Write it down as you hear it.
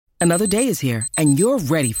Another day is here, and you're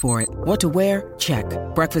ready for it. What to wear? Check.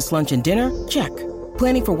 Breakfast, lunch, and dinner? Check.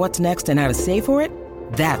 Planning for what's next and how to save for it?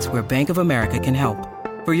 That's where Bank of America can help.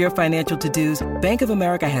 For your financial to-dos, Bank of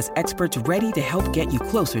America has experts ready to help get you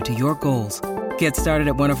closer to your goals. Get started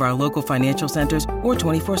at one of our local financial centers or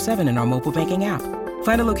 24/7 in our mobile banking app.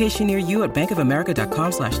 Find a location near you at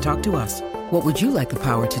bankofamerica.com/talktous. What would you like the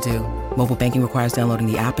power to do? Mobile banking requires downloading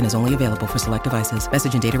the app and is only available for select devices.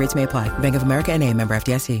 Message and data rates may apply. Bank of America N.A., member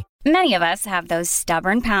FDIC. Many of us have those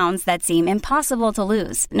stubborn pounds that seem impossible to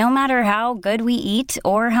lose, no matter how good we eat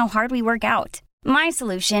or how hard we work out. My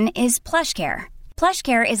solution is PlushCare.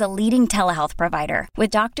 PlushCare is a leading telehealth provider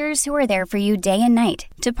with doctors who are there for you day and night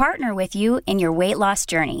to partner with you in your weight loss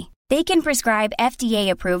journey. They can prescribe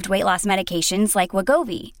FDA-approved weight loss medications like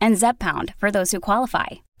Wegovy and Zepbound for those who qualify.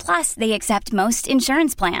 Plus, they accept most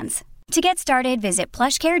insurance plans. To get started, visit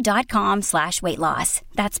plushcare.com/weightloss.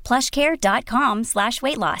 That's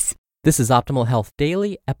plushcare.com/weightloss. This is Optimal Health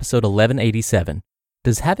Daily, episode 1187.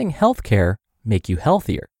 Does having healthcare make you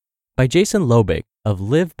healthier? By Jason Loebig of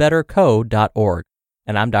LiveBetterCo.org.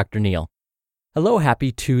 And I'm Dr. Neil. Hello,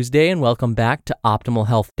 happy Tuesday, and welcome back to Optimal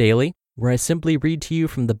Health Daily, where I simply read to you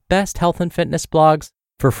from the best health and fitness blogs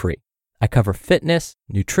for free. I cover fitness,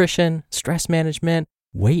 nutrition, stress management,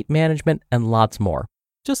 weight management, and lots more.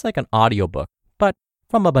 Just like an audiobook, but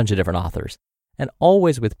from a bunch of different authors, and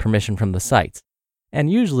always with permission from the sites,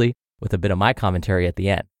 and usually with a bit of my commentary at the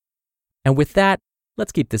end. And with that,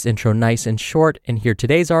 let's keep this intro nice and short and hear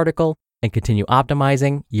today's article and continue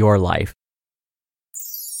optimizing your life.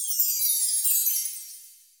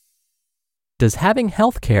 Does having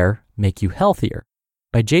healthcare make you healthier?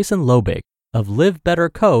 By Jason Loebig of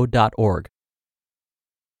LiveBetterCo.org.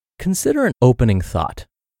 Consider an opening thought.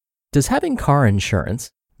 Does having car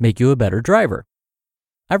insurance make you a better driver?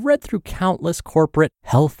 I've read through countless corporate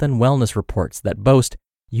health and wellness reports that boast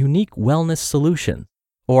unique wellness solutions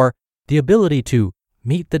or the ability to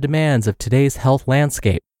meet the demands of today's health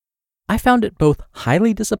landscape. I found it both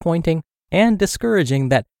highly disappointing and discouraging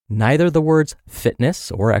that neither the words fitness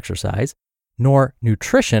or exercise nor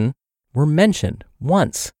nutrition were mentioned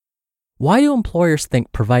once. Why do employers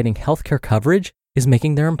think providing healthcare coverage is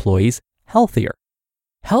making their employees healthier?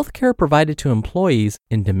 Healthcare provided to employees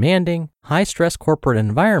in demanding, high-stress corporate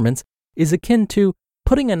environments is akin to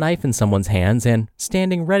putting a knife in someone's hands and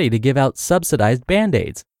standing ready to give out subsidized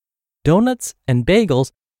Band-Aids. Donuts and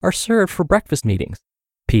bagels are served for breakfast meetings.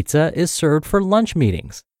 Pizza is served for lunch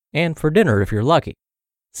meetings, and for dinner if you're lucky.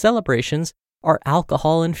 Celebrations are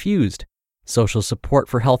alcohol-infused. Social support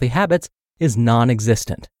for healthy habits is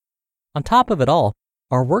non-existent. On top of it all,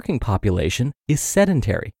 our working population is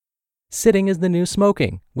sedentary. Sitting is the new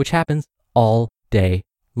smoking, which happens all day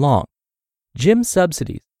long. Gym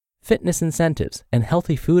subsidies, fitness incentives, and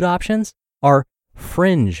healthy food options are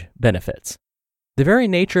fringe benefits. The very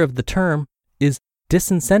nature of the term is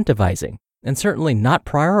disincentivizing and certainly not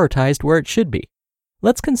prioritized where it should be.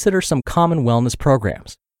 Let's consider some common wellness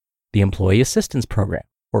programs. The Employee Assistance Program,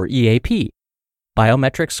 or EAP,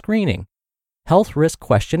 biometric screening, health risk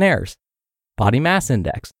questionnaires, body mass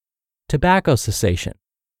index, tobacco cessation.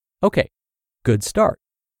 Okay, good start.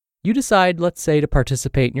 You decide, let's say, to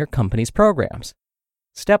participate in your company's programs.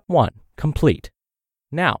 Step 1, complete.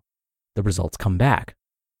 Now, the results come back.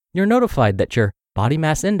 You're notified that your body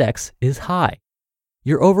mass index is high.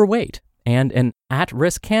 You're overweight and an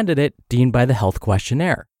at-risk candidate deemed by the health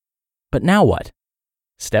questionnaire. But now what?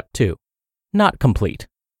 Step 2, not complete.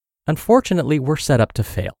 Unfortunately, we're set up to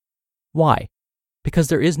fail. Why? Because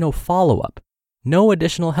there is no follow-up, no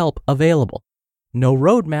additional help available. No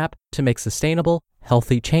roadmap to make sustainable,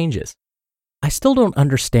 healthy changes. I still don't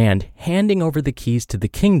understand handing over the keys to the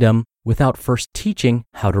kingdom without first teaching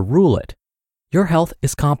how to rule it. Your health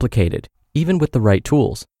is complicated, even with the right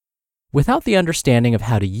tools. Without the understanding of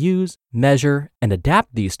how to use, measure, and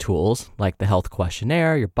adapt these tools, like the health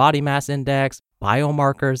questionnaire, your body mass index,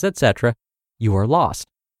 biomarkers, etc., you are lost.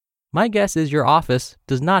 My guess is your office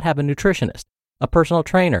does not have a nutritionist, a personal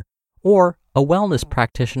trainer, or a wellness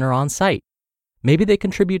practitioner on site. Maybe they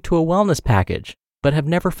contribute to a wellness package, but have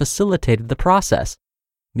never facilitated the process.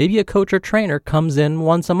 Maybe a coach or trainer comes in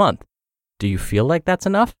once a month. Do you feel like that's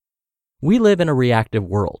enough? We live in a reactive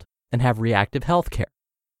world and have reactive healthcare.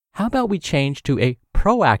 How about we change to a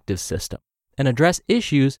proactive system and address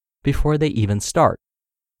issues before they even start?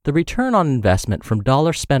 The return on investment from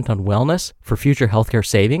dollars spent on wellness for future healthcare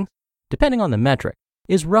savings, depending on the metric,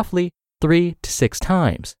 is roughly 3 to 6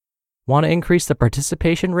 times. Want to increase the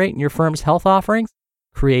participation rate in your firm's health offerings?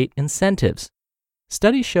 Create incentives.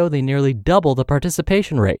 Studies show they nearly double the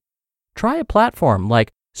participation rate. Try a platform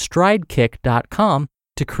like stridekick.com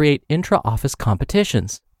to create intra-office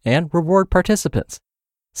competitions and reward participants.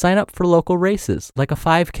 Sign up for local races like a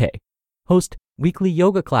 5K, host weekly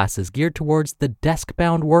yoga classes geared towards the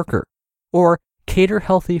desk-bound worker, or cater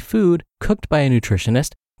healthy food cooked by a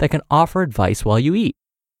nutritionist that can offer advice while you eat.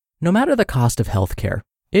 No matter the cost of healthcare,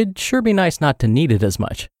 it'd sure be nice not to need it as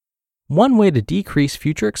much. One way to decrease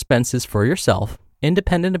future expenses for yourself,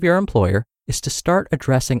 independent of your employer, is to start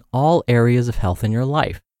addressing all areas of health in your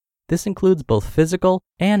life. This includes both physical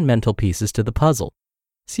and mental pieces to the puzzle.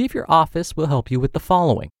 See if your office will help you with the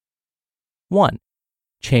following. 1.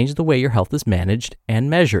 Change the way your health is managed and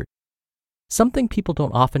measured. Something people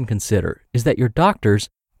don't often consider is that your doctors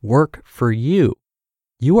work for you.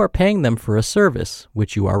 You are paying them for a service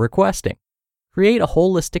which you are requesting. Create a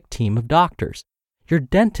holistic team of doctors. Your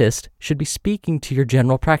dentist should be speaking to your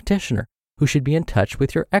general practitioner, who should be in touch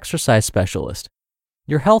with your exercise specialist.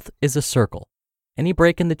 Your health is a circle. Any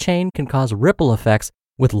break in the chain can cause ripple effects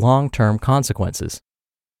with long-term consequences.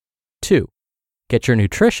 2. Get your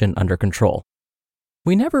nutrition under control.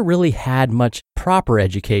 We never really had much proper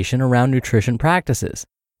education around nutrition practices,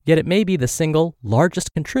 yet it may be the single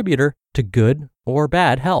largest contributor to good or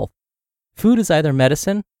bad health. Food is either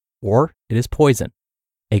medicine or it is poison.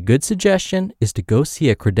 A good suggestion is to go see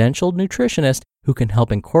a credentialed nutritionist who can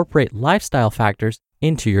help incorporate lifestyle factors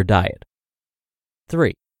into your diet.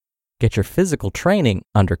 3. Get your physical training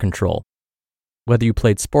under control. Whether you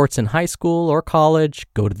played sports in high school or college,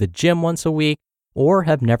 go to the gym once a week, or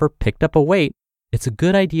have never picked up a weight, it's a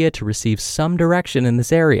good idea to receive some direction in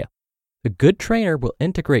this area. A good trainer will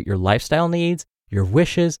integrate your lifestyle needs, your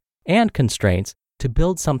wishes, and constraints to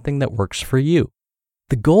build something that works for you.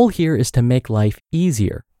 The goal here is to make life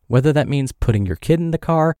easier, whether that means putting your kid in the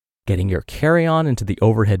car, getting your carry-on into the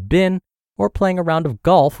overhead bin, or playing a round of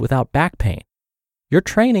golf without back pain. Your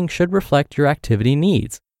training should reflect your activity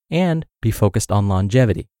needs and be focused on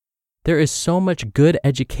longevity. There is so much good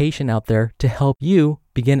education out there to help you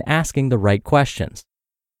begin asking the right questions.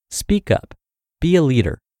 Speak up. Be a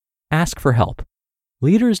leader. Ask for help.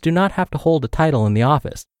 Leaders do not have to hold a title in the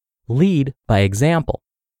office. Lead by example.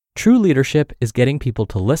 True leadership is getting people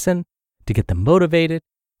to listen, to get them motivated,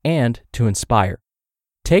 and to inspire.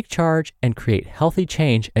 Take charge and create healthy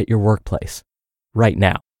change at your workplace right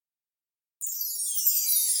now.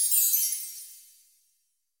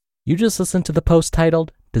 You just listened to the post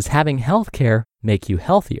titled, "Does Having Healthcare Make You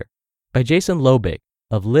Healthier?" by Jason Loebig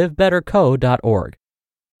of LiveBetterCo.org.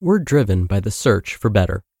 We're driven by the search for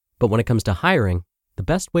better, but when it comes to hiring, the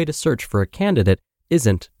best way to search for a candidate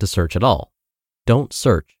isn't to search at all. Don't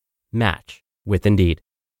search, match with Indeed.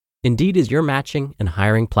 Indeed is your matching and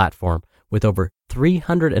hiring platform with over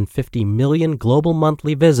 350 million global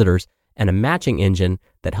monthly visitors and a matching engine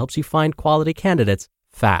that helps you find quality candidates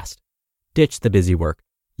fast. Ditch the busy work.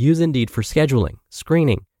 Use Indeed for scheduling,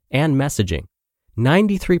 screening, and messaging.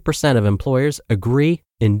 93% of employers agree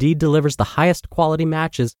Indeed delivers the highest quality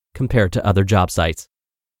matches compared to other job sites.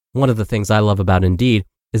 One of the things I love about Indeed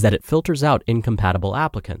is that it filters out incompatible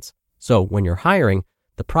applicants. So when you're hiring,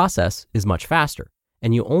 the process is much faster,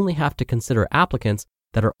 and you only have to consider applicants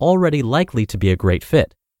that are already likely to be a great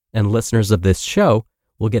fit. And listeners of this show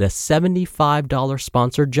will get a $75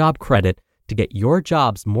 sponsored job credit to get your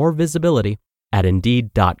jobs more visibility at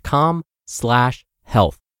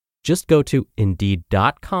Indeed.com/health. Just go to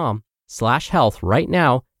Indeed.com/health right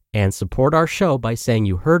now and support our show by saying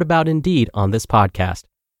you heard about Indeed on this podcast.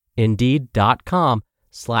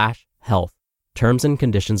 Indeed.com/health. Terms and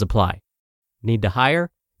conditions apply. Need to hire?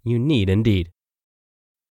 You need Indeed.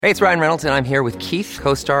 Hey, it's Ryan Reynolds, and I'm here with Keith,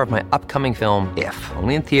 co-star of my upcoming film, If,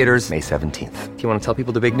 only in theaters May 17th. Do you want to tell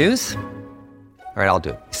people the big news? All right, I'll do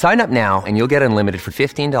it. Sign up now and you'll get unlimited for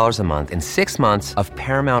 $15 a month and 6 months of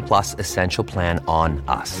Paramount Plus Essential Plan on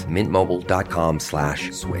us.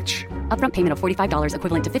 MintMobile.com/switch. Upfront payment of $45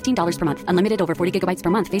 equivalent to $15 per month. Unlimited over 40 gigabytes per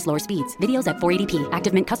month. Face lower speeds. Videos at 480p.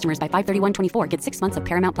 Active Mint customers by 531.24 get 6 months of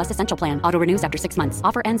Paramount Plus Essential Plan. Auto renews after 6 months.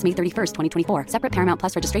 Offer ends May 31st, 2024. Separate Paramount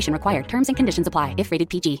Plus registration required. Terms and conditions apply if rated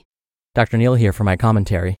PG. Dr. Neil here for my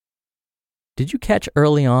commentary. Did you catch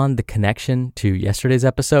early on the connection to yesterday's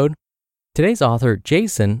episode? Today's author,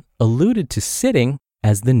 Jason, alluded to sitting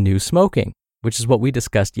as the new smoking, which is what we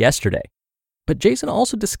discussed yesterday. But Jason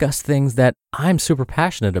also discussed things that I'm super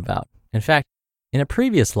passionate about. In fact, in a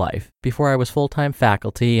previous life, before I was full-time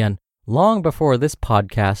faculty and long before this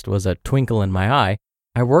podcast was a twinkle in my eye,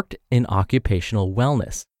 I worked in occupational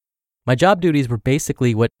wellness. My job duties were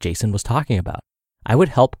basically what Jason was talking about. I would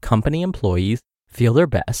help company employees feel their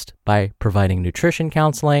best by providing nutrition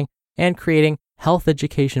counseling and creating health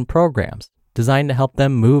education programs designed to help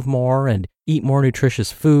them move more and eat more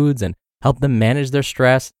nutritious foods and help them manage their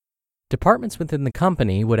stress. Departments within the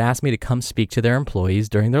company would ask me to come speak to their employees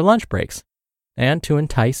during their lunch breaks. And to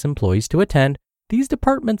entice employees to attend, these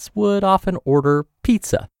departments would often order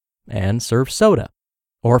pizza and serve soda.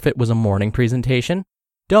 Or if it was a morning presentation,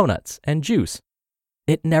 donuts and juice.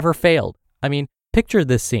 It never failed. I mean, picture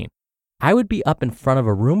this scene. I would be up in front of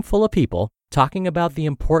a room full of people talking about the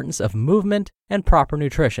importance of movement and proper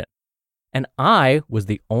nutrition. And I was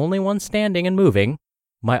the only one standing and moving,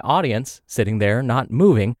 my audience sitting there not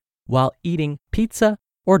moving, while eating pizza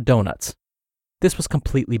or donuts. This was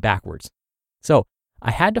completely backwards. So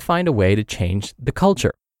I had to find a way to change the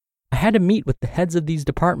culture. I had to meet with the heads of these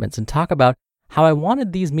departments and talk about how I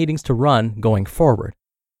wanted these meetings to run going forward.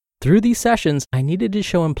 Through these sessions, I needed to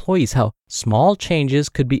show employees how small changes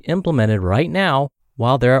could be implemented right now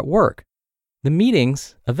while they're at work. The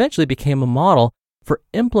meetings eventually became a model for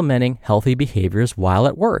implementing healthy behaviors while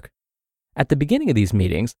at work. At the beginning of these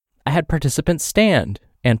meetings, I had participants stand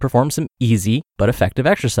and perform some easy but effective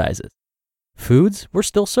exercises. Foods were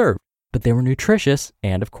still served, but they were nutritious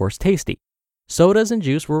and, of course, tasty. Sodas and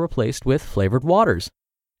juice were replaced with flavored waters.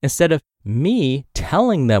 Instead of me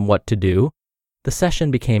telling them what to do, the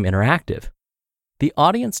session became interactive. The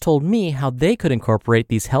audience told me how they could incorporate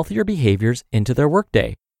these healthier behaviors into their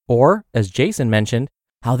workday, or, as Jason mentioned,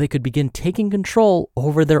 how they could begin taking control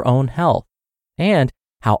over their own health, and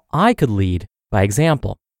how I could lead by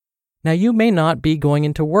example. Now, you may not be going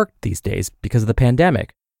into work these days because of the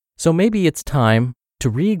pandemic, so maybe it's time to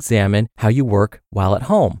re-examine how you work while at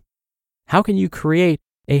home. How can you create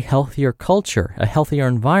a healthier culture, a healthier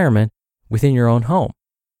environment within your own home?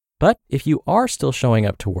 But if you are still showing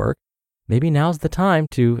up to work, maybe now's the time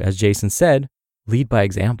to, as Jason said, lead by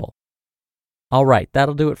example. All right,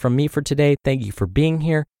 that'll do it from me for today. Thank you for being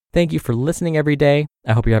here. Thank you for listening every day.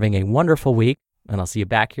 I hope you're having a wonderful week, and I'll see you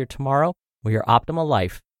back here tomorrow where your optimal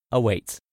life awaits.